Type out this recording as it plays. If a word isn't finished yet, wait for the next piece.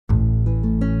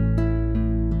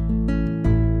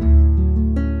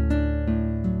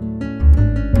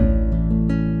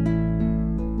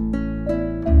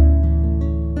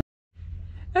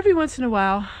every once in a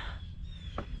while,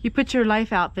 you put your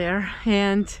life out there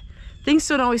and things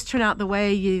don't always turn out the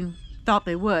way you thought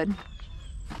they would.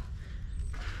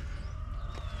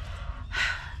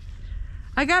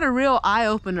 I got a real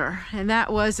eye-opener, and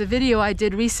that was a video I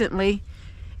did recently,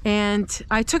 and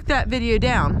I took that video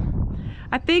down.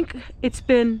 I think it's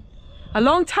been a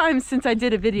long time since I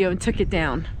did a video and took it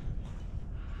down.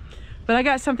 But I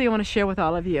got something I want to share with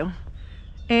all of you.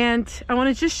 And I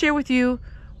want to just share with you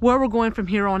where we're going from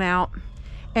here on out,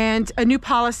 and a new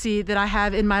policy that I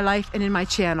have in my life and in my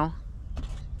channel.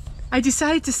 I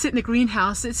decided to sit in the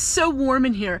greenhouse. It's so warm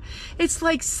in here. It's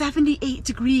like 78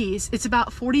 degrees. It's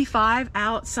about 45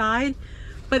 outside,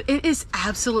 but it is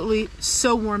absolutely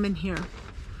so warm in here.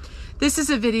 This is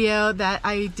a video that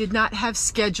I did not have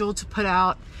scheduled to put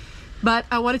out, but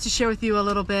I wanted to share with you a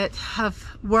little bit of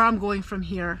where I'm going from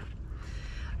here.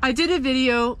 I did a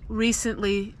video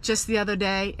recently, just the other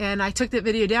day, and I took that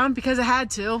video down because I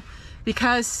had to,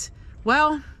 because,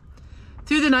 well,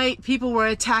 through the night, people were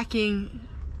attacking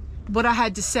what I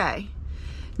had to say.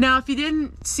 Now, if you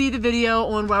didn't see the video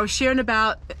on where I was sharing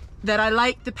about that I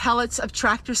like the pellets of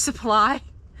Tractor Supply,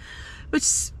 which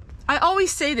I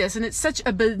always say this, and it's such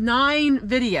a benign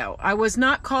video. I was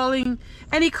not calling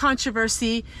any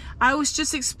controversy. I was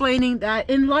just explaining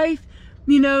that in life,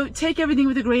 you know, take everything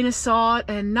with a grain of salt,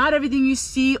 and not everything you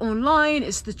see online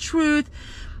is the truth,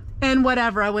 and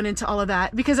whatever. I went into all of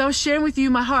that because I was sharing with you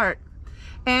my heart.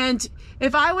 And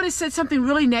if I would have said something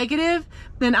really negative,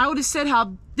 then I would have said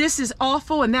how this is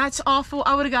awful and that's awful.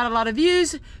 I would have got a lot of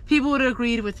views. People would have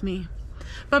agreed with me.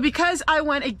 But because I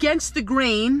went against the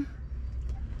grain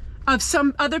of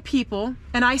some other people,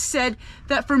 and I said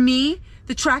that for me,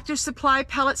 the Tractor Supply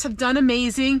pellets have done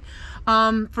amazing.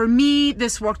 For me,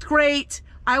 this worked great.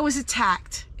 I was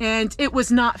attacked, and it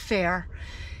was not fair.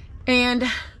 And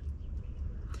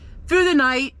through the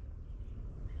night,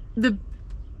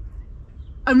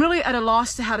 I'm really at a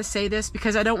loss to how to say this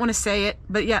because I don't want to say it,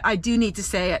 but yet I do need to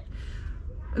say it.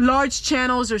 Large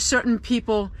channels or certain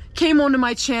people came onto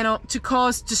my channel to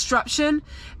cause disruption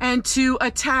and to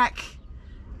attack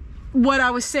what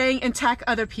I was saying and attack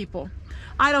other people.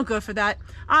 I don't go for that.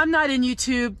 I'm not in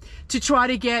YouTube to try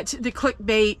to get the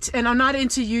clickbait, and I'm not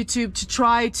into YouTube to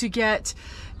try to get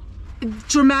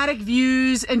dramatic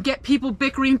views and get people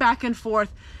bickering back and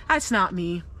forth. That's not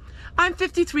me. I'm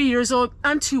 53 years old.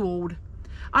 I'm too old.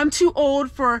 I'm too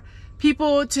old for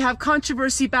people to have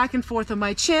controversy back and forth on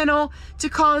my channel to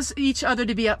cause each other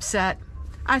to be upset.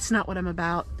 That's not what I'm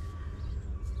about.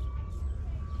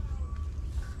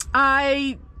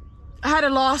 I had a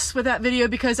loss with that video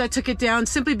because I took it down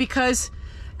simply because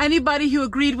anybody who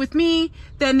agreed with me,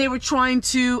 then they were trying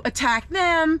to attack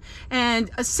them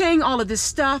and saying all of this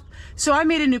stuff. So I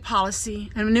made a new policy,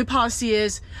 and the new policy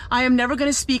is I am never going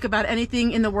to speak about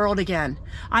anything in the world again.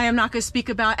 I am not going to speak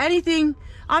about anything.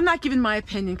 I'm not giving my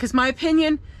opinion, because my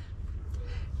opinion,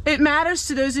 it matters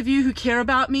to those of you who care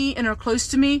about me and are close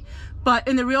to me. But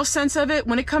in the real sense of it,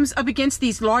 when it comes up against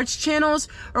these large channels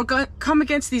or come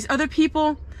against these other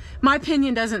people, my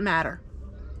opinion doesn't matter.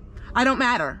 I don't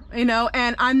matter, you know,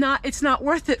 and it's not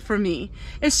worth it for me.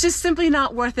 It's just simply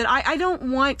not worth it. I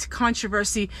don't want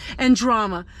controversy and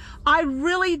drama. I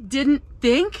really didn't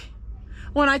think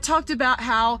when I talked about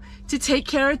how to take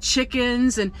care of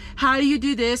chickens and how you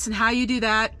do this and how you do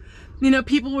that. You know,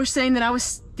 people were saying that I was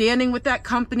standing with that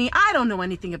company. I don't know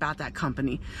anything about that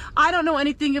company. I don't know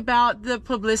anything about the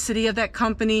publicity of that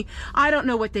company. I don't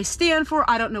know what they stand for.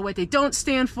 I don't know what they don't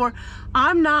stand for.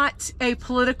 I'm not a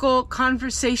political,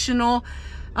 conversational,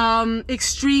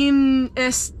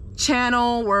 extremist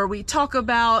channel where we talk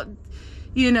about,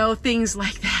 you know, things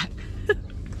like that.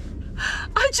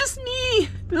 I'm just me.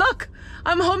 Look,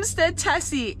 I'm Homestead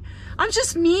Tessie. I'm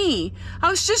just me. I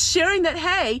was just sharing that,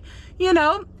 hey, you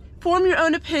know, form your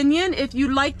own opinion. If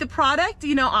you like the product,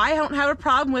 you know, I don't have a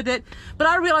problem with it, but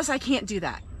I realize I can't do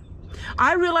that.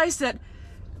 I realize that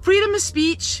freedom of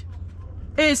speech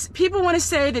is, people want to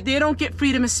say that they don't get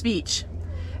freedom of speech,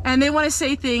 and they want to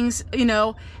say things, you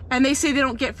know, and they say they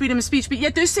don't get freedom of speech, but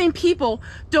yet those same people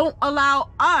don't allow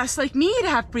us, like me, to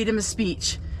have freedom of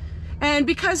speech. And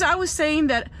because I was saying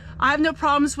that I have no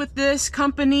problems with this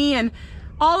company, and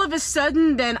all of a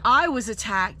sudden then I was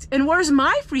attacked, and where's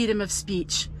my freedom of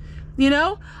speech? You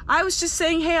know, I was just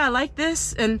saying, hey, I like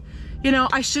this, and, you know,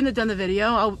 I shouldn't have done the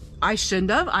video. I shouldn't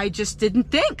have. I just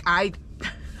didn't think. I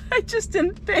just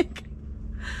didn't think.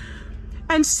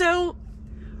 And so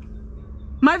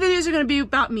my videos are going to be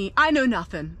about me. I know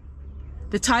nothing.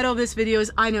 The title of this video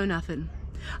is I Know Nothing.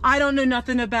 I don't know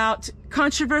nothing about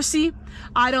controversy.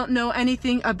 I don't know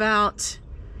anything about,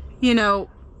 you know,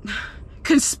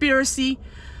 conspiracy.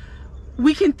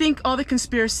 we can think all the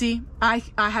conspiracy. I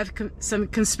have some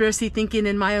conspiracy thinking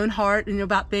in my own heart and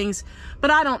about things, but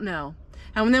I don't know.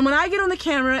 And then when I get on the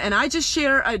camera and I just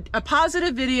share a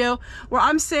positive video where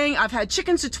I'm saying I've had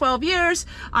chickens for 12 years,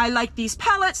 I like these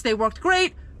pellets, they worked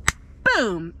great,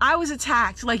 boom, I was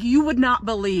attacked like you would not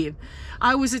believe.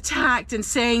 I was attacked and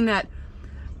saying that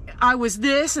I was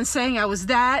this and saying I was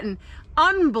that, and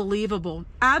unbelievable,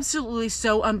 absolutely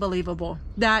so unbelievable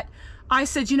that I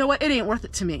said, you know what, it ain't worth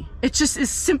it to me. It just is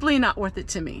simply not worth it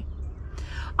to me.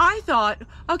 I thought,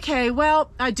 okay, well,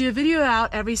 I do a video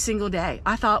out every single day.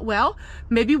 I thought, well,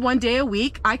 maybe one day a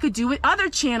week I could do what other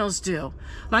channels do.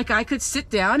 Like I could sit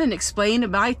down and explain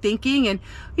my thinking and,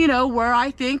 you know, where I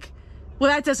think,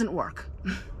 well, that doesn't work.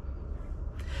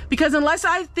 Because unless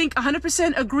I think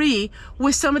 100% agree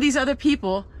with some of these other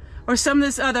people or some of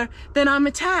this other, then I'm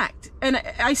attacked. And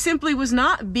I simply was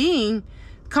not being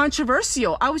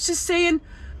controversial. I was just saying,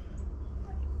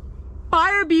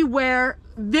 buyer beware,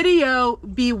 video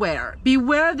beware.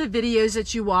 Beware the videos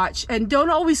that you watch, and don't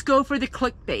always go for the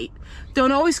clickbait.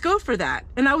 Don't always go for that.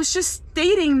 And I was just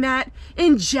stating that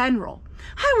in general.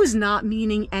 I was not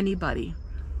meaning anybody.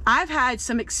 I've had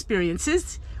some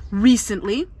experiences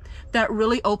recently that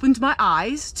really opened my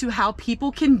eyes to how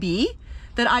people can be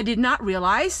that I did not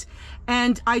realize.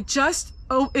 And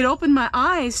it opened my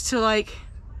eyes to like,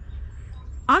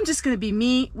 I'm just going to be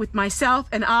me with myself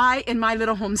and I in my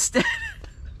little homestead.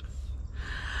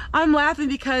 I'm laughing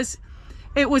because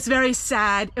it was very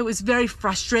sad. It was very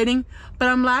frustrating, but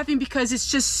I'm laughing because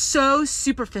it's just so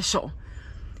superficial.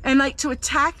 And like to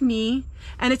attack me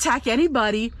and attack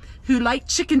anybody who liked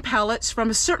chicken pellets from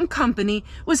a certain company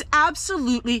was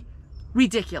absolutely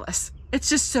ridiculous. It's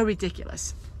just so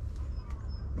ridiculous.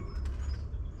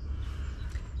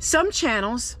 Some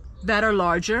channels that are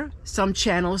larger, some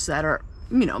channels that are,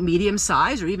 you know, medium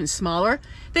size or even smaller,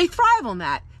 they thrive on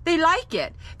that. They like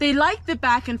it. They like the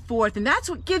back and forth, and that's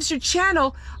what gives your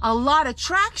channel a lot of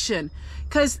traction.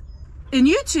 Because in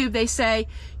YouTube, they say,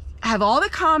 have all the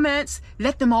comments,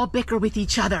 let them all bicker with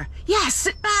each other. Yeah,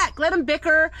 sit back, let them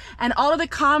bicker, and all of the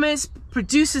comments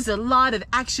produces a lot of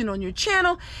action on your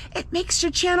channel. It makes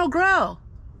your channel grow.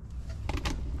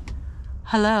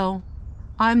 Hello,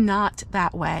 I'm not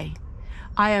that way.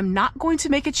 I am not going to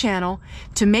make a channel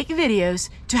to make videos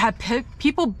to have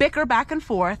people bicker back and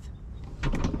forth.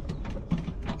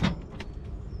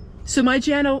 So my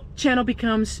channel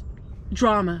becomes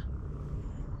drama.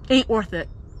 Ain't worth it.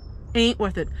 Ain't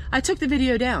worth it. I took the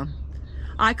video down.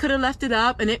 I could have left it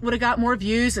up and it would have got more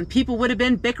views and people would have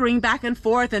been bickering back and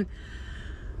forth, and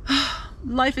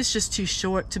life is just too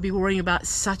short to be worrying about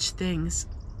such things.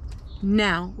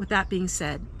 Now, with that being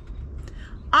said,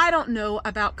 I don't know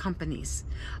about companies.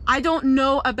 I don't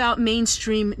know about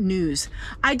mainstream news.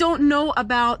 I don't know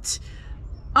about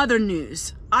other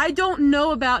news. I don't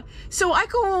know about, so I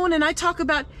go on and I talk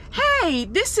about, hey,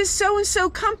 this is so-and-so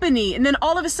company. And then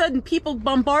all of a sudden people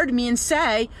bombard me and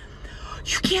say,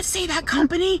 you can't say that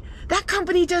company. That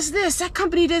company does this, that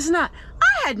company does not.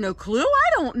 I had no clue.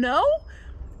 I don't know.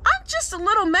 I'm just a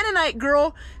little Mennonite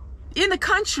girl in the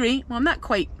country. Well, I'm not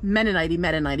quite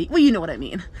Mennonite-y. Well, you know what I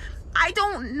mean. I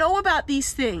don't know about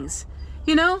these things,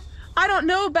 you know? I don't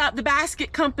know about the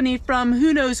basket company from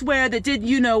who knows where that did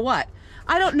you know what.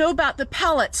 I don't know about the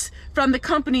pellets from the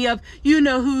company of you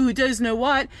know who does know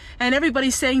what, and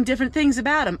everybody's saying different things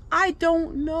about them. I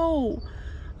don't know.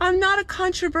 I'm not a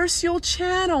controversial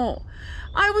channel.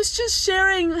 I was just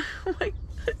sharing, oh my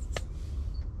goodness.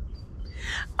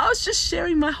 I was just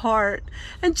sharing my heart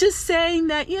and just saying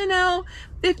that, you know,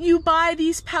 if you buy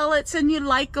these pellets and you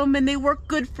like them and they work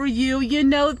good for you, you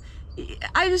know,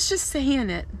 I was just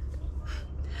saying it.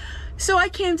 So I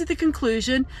came to the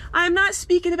conclusion, I'm not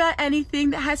speaking about anything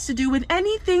that has to do with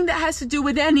anything that has to do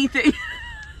with anything.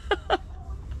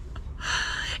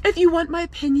 If you want my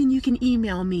opinion, you can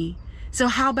email me. So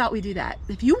how about we do that?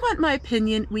 If you want my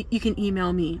opinion, you can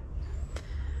email me.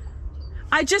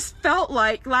 I just felt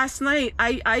like last night,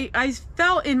 I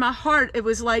felt in my heart, it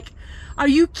was like, are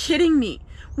you kidding me?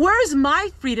 Where's my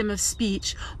freedom of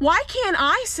speech? Why can't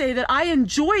I say that I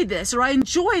enjoy this or I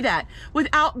enjoy that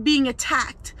without being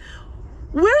attacked?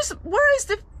 Where is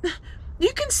the,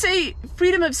 you can say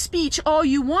freedom of speech all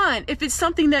you want if it's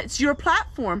something that's your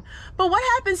platform, but what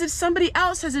happens if somebody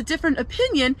else has a different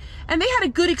opinion and they had a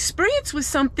good experience with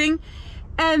something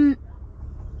and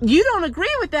you don't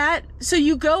agree with that, so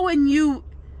you go and you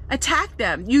attack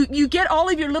them. You get all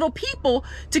of your little people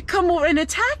to come over and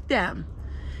attack them.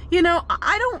 You know,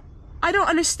 I don't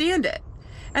understand it.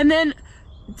 And then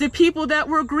the people that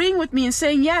were agreeing with me and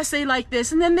saying, yes, they like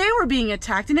this, and then they were being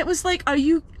attacked. And it was like,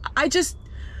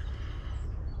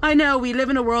 I know we live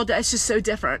in a world that's just so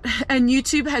different, and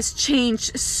YouTube has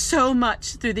changed so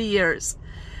much through the years,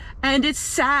 and it's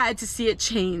sad to see it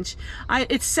change.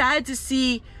 It's sad to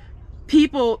see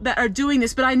people that are doing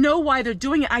this, but I know why they're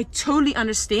doing it. I totally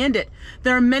understand it.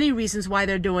 There are many reasons why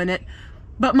they're doing it,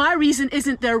 but my reason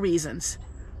isn't their reasons.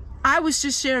 I was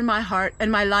just sharing my heart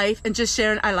and my life and just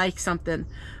sharing I like something.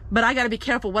 But I got to be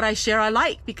careful what I share I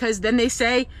like, because then they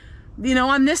say, you know,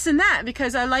 I'm this and that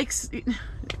because I like.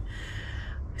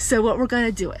 So what we're going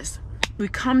to do is we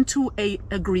come to an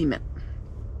agreement.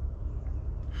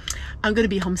 I'm going to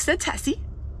be Homestead Tessie,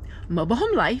 mobile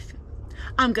home life.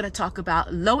 I'm going to talk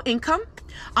about low income.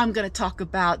 I'm going to talk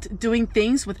about doing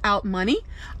things without money.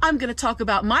 I'm going to talk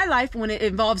about my life when it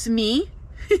involves me,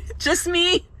 just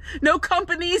me, no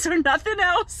companies or nothing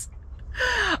else.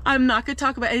 I'm not going to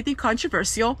talk about anything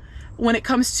controversial when it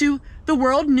comes to the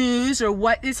world news or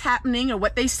what is happening or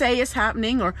what they say is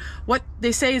happening or what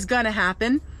they say is going to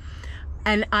happen.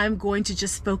 And I'm going to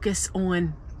just focus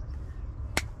on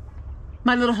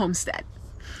my little homestead.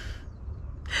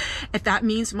 If that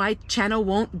means my channel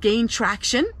won't gain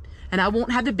traction and I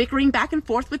won't have the bickering back and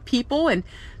forth with people and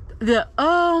the,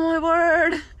 oh my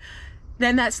word,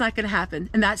 then that's not going to happen.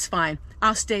 And that's fine.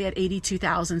 I'll stay at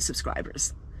 82,000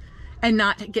 subscribers and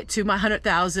not get to my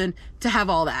 100,000 to have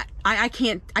all that. I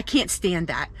can't stand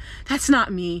that. That's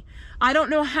not me. I don't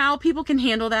know how people can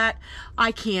handle that.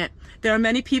 I can't. There are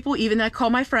many people, even that I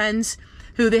call my friends,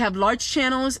 who they have large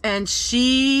channels and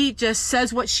she just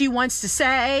says what she wants to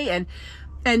say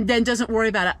and then doesn't worry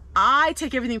about it. I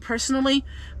take everything personally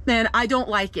and I don't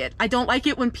like it. I don't like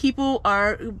it when people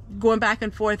are going back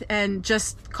and forth and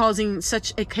just causing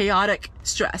such a chaotic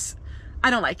stress. I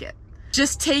don't like it.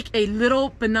 Just take a little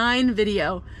benign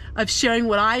video of sharing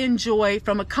what I enjoy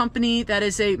from a company that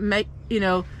is a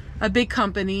big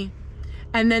company,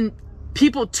 and then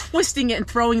people twisting it and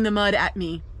throwing the mud at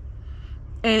me.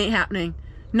 It ain't happening.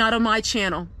 Not on my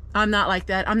channel. I'm not like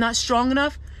that. I'm not strong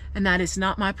enough, and that is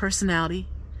not my personality.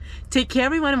 Take care,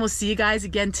 everyone, and we'll see you guys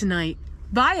again tonight.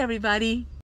 Bye, everybody.